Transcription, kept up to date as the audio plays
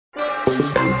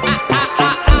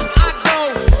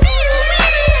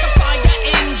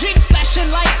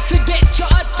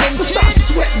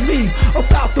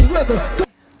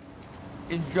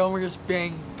drummers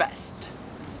bang best.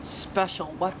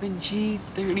 Special weapon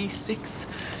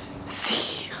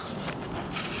G36C.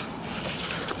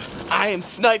 I am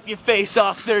Snipe Your Face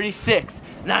Off 36,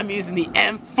 and I'm using the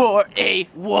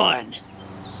M4A1.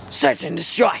 Search and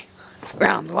destroy.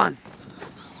 Round 1.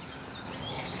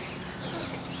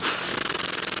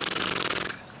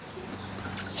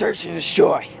 Search and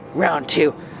destroy. Round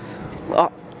 2.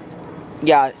 Oh,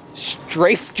 yeah,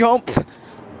 strafe jump.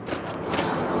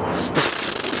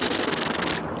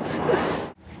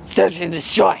 Search and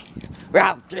destroy.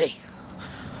 Round 3.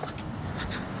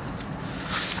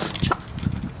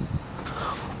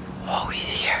 Oh,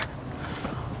 he's here.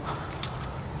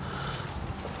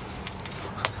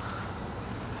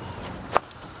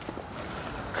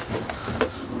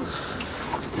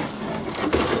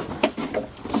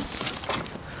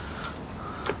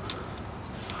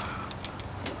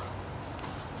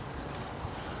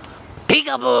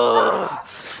 Peekaboo!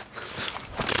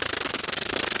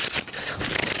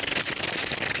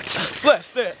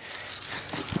 Blast it!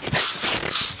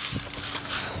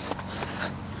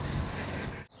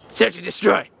 Search and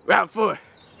destroy. Round 4.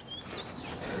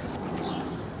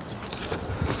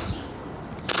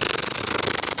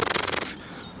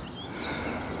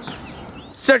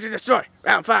 Search and destroy.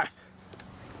 Round 5.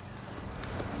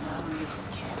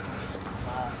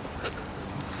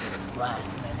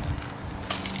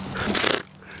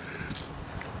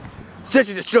 Search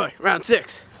and destroy. Round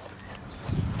 6.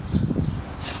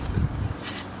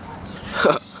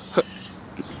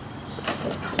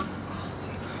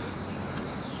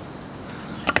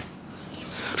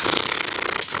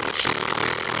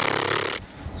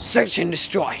 Search and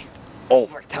destroy.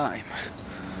 Overtime.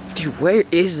 Dude, where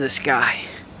is this guy?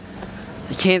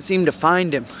 I can't seem to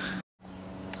find him.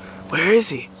 Where is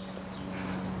he?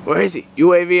 Where is he?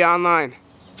 UAV online.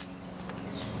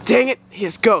 Dang it, he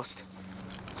is ghost.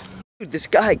 Dude, this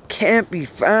guy can't be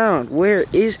found. Where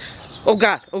is... Oh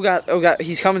god, oh god, oh god.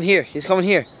 He's coming here. He's coming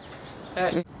here.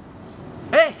 Hey.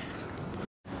 Hey!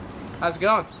 How's it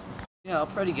going? Yeah,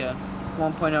 pretty good.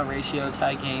 1.0 ratio,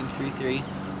 tie game, 3-3.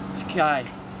 This guy,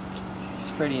 he's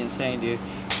pretty insane, dude.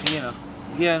 You know,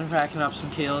 getting racking up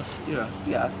some kills. You know,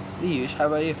 yeah, the usual. How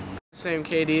about you? Same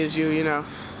KD as you, you know.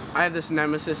 I have this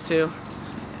nemesis too.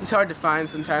 He's hard to find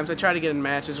sometimes. I try to get in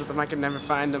matches with him. I can never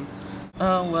find him.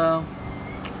 Oh, well,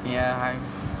 yeah, I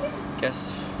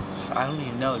guess, I don't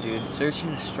even know, dude. Search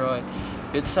and destroy.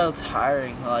 It's so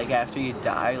tiring, like, after you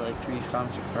die, like, 3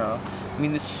 times in a row. I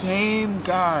mean, the same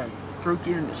guy broke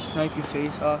in to snipe your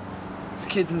face off. This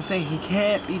kid's insane. He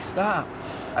can't be stopped.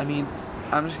 I mean,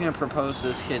 I'm just gonna propose to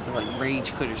this kid to, like,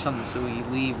 rage quit or something so we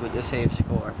leave with the same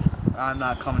score. I'm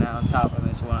not coming out on top on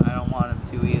this one. I don't want him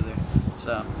to either.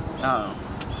 So, I don't know.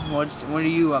 What are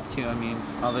you up to, I mean,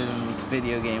 other than this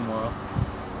video game world?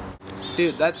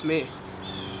 Dude, that's me.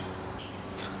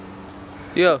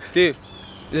 Yo, dude.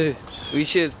 We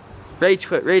should rage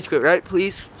quit, right?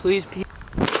 Please.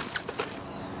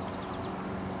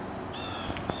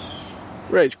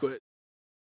 Rage quit.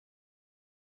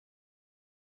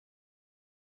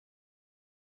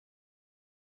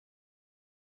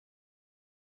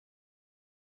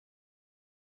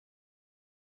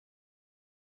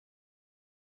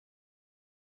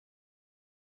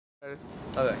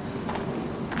 Okay.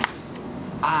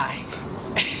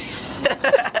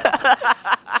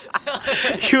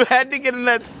 You had to get in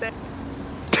that stand.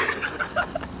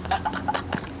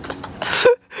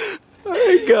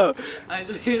 There you go. I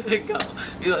just need to go.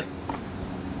 Be like.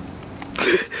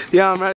 Yeah, I'm ready.